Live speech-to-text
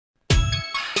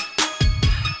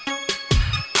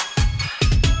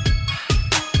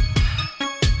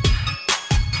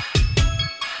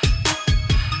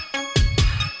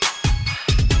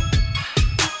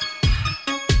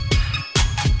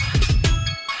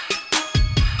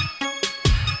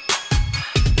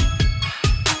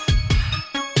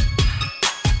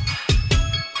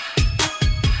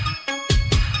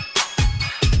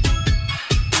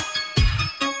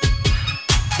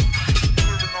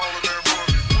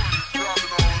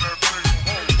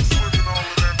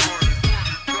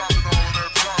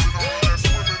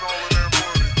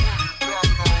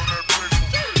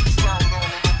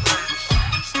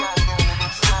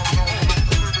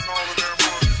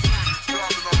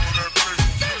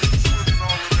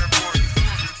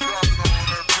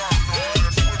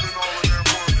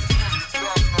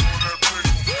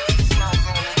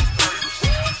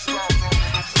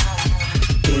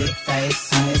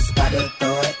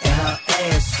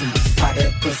ashy. Spot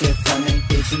that pussy for me,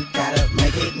 bitch, you gotta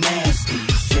make it nasty.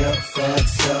 Strip,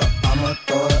 fucks up, I'ma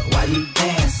throw it while you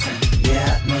dancing.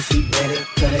 Yeah, I know she ready,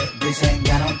 cause that bitch ain't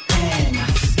got on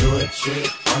panties. Do a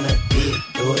trick on a dick,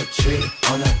 do a trick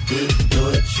on a dick, do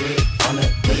a trick on a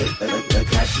dick.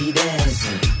 Look how she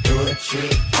dancing. Do a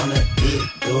trick on a dick,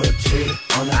 do a trick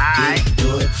on a dick,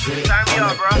 do a trick on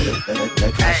a dick.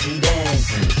 Look how she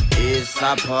dancing. It's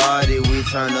our party, we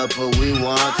turn up what we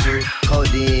want to.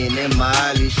 Codeine and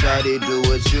Molly, shawty, do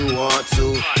what you want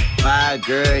to. Five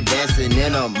girl dancing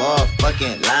in a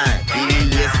motherfucking line.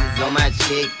 BBS is on my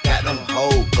chick, got them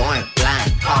hoes going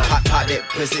blind. Pop that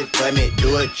pussy for me,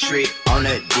 do a trick on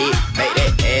the dick. Make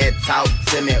that ass talk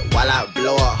to me while I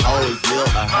blow a whole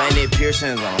zip. 100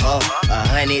 piercings on her,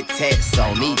 100 texts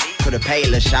on me. Could've paid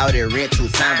La Shawty rent 2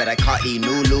 times, but I caught these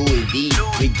new Louis V.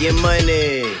 We get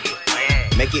money,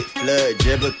 make it flood,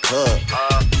 dribble cup.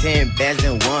 10 bands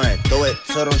in one, throw it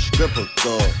to them stripper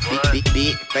club.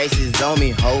 Big faces on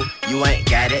me, ho, you ain't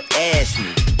gotta ask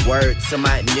me. Word to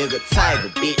my nigga Tiger,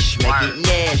 bitch, make it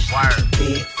nasty.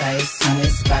 Big face, honey,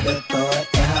 spot to throw it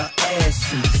in her ass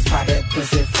cheeks. Spot that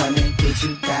pussy for me, bitch,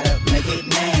 you gotta make it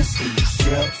nasty.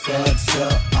 Strip, fucks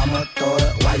up, I'ma throw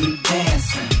it while you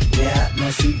dancing. Yeah, I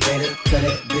know she ready, cause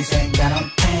that bitch ain't got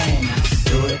on panties.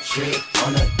 Do a trick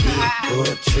on a dick, do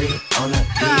a trick on a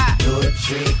dick, do a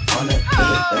trick on a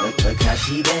dick. Look how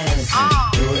she dancing.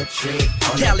 Do a trick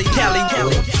on a Cali, Cali, do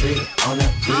a trick on a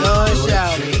dick, do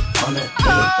a trick on a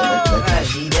dick. Look how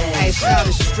she dancing. Hey,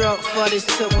 shawty struck for this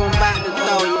tip, I'm about to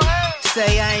throw you.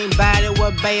 Say I ain't bout it,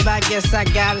 well, babe, I guess I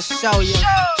gotta show you.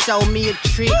 Show me a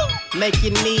trick, make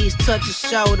your knees touch your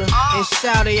shoulder. And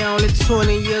shawty only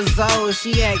 20 years old,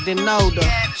 she acting older.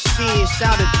 Shit,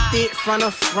 shawty thick from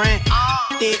the front,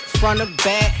 thick from the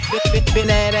back. Bend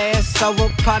that ass over,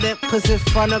 pop that pussy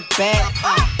from the back.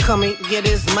 Come and get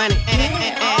this money,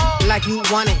 like you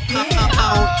want it.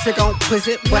 I don't trick on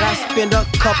pussy, but I spend a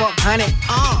couple hundred.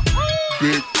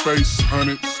 Big face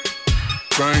hundreds,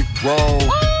 bankroll.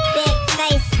 Big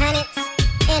face hundreds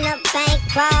in a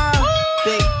bankroll.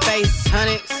 Big face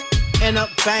hundreds in a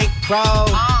bankroll.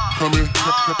 Come here,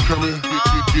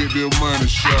 get that money,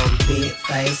 shawty. Big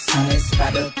face, honey,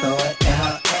 spot to throw it in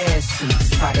her ass cheeks.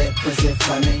 Spot that pussy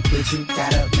for me, bitch, you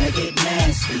gotta make it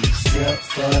nasty. Strip,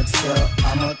 fucks up,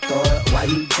 I'ma throw it while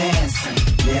you dancing.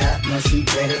 Yeah, I know she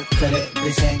ready, cause that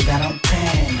bitch ain't got on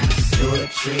panties. Do a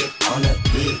trick on a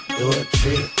dick, do a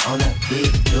trick on a dick,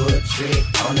 do a trick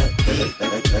on a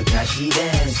dick. Look how she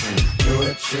dancing. Do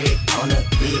a trick on a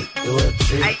dick, do a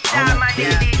trick on a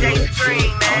dick, do a trick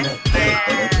on a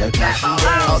dick. Look how she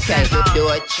dancing. Okay, do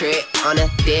a trick on a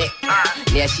dick.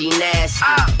 Yeah, she nasty.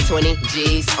 20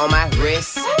 G's on my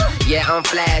wrist. Yeah, I'm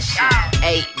flashy.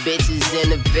 8 bitches in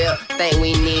the Ville. Think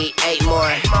we need 8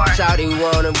 more. Shawty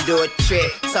wanna do a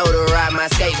trick. Told her ride my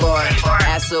skateboard.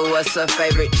 Asked her what's her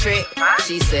favorite trick.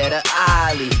 She said a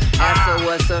ollie. Asked her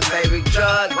what's her favorite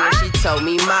drug. Then she told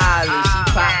me Molly. She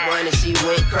popped one and she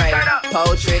went crazy.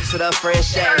 Pole tricks with her friend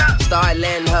Shay. Started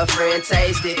letting her friend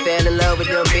taste it. Fell in love with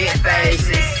them big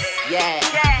faces. Yeah,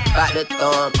 bout to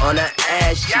throw 'em on her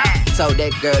ass cheek. Told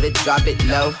that girl to drop it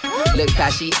low. Look how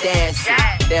she dancing.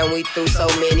 Then we threw so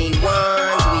many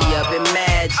ones. We up in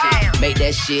magic. Make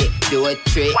that shit do a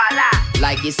trick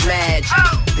like it's magic.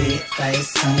 Big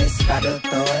face, honey, spot to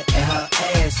throw it in her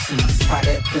ass cheeks. Spot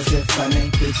that pussy for me,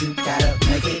 bitch, you gotta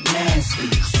make it nasty.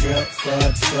 Strip,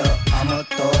 fucks up, I'ma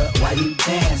throw it while you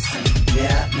dancing.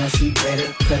 Yeah, I know she ready,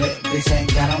 cause that bitch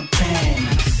ain't got on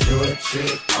panties. Do a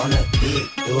trick on a dick,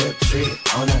 do a trick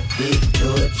on a dick, do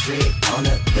a trick on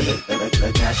a dick.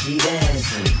 Look how she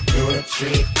dancing. Do a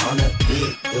trick on a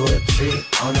dick, do a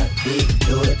trick on a dick,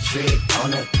 do a trick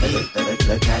on a dick.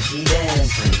 Look how she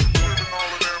dancing.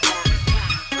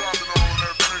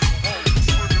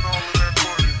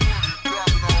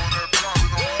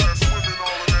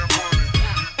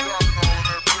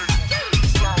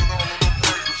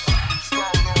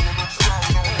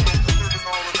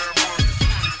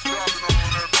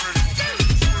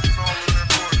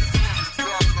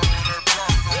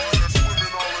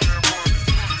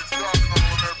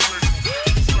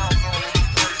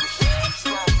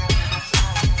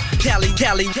 Cali,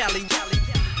 Cali, Cali, Cali.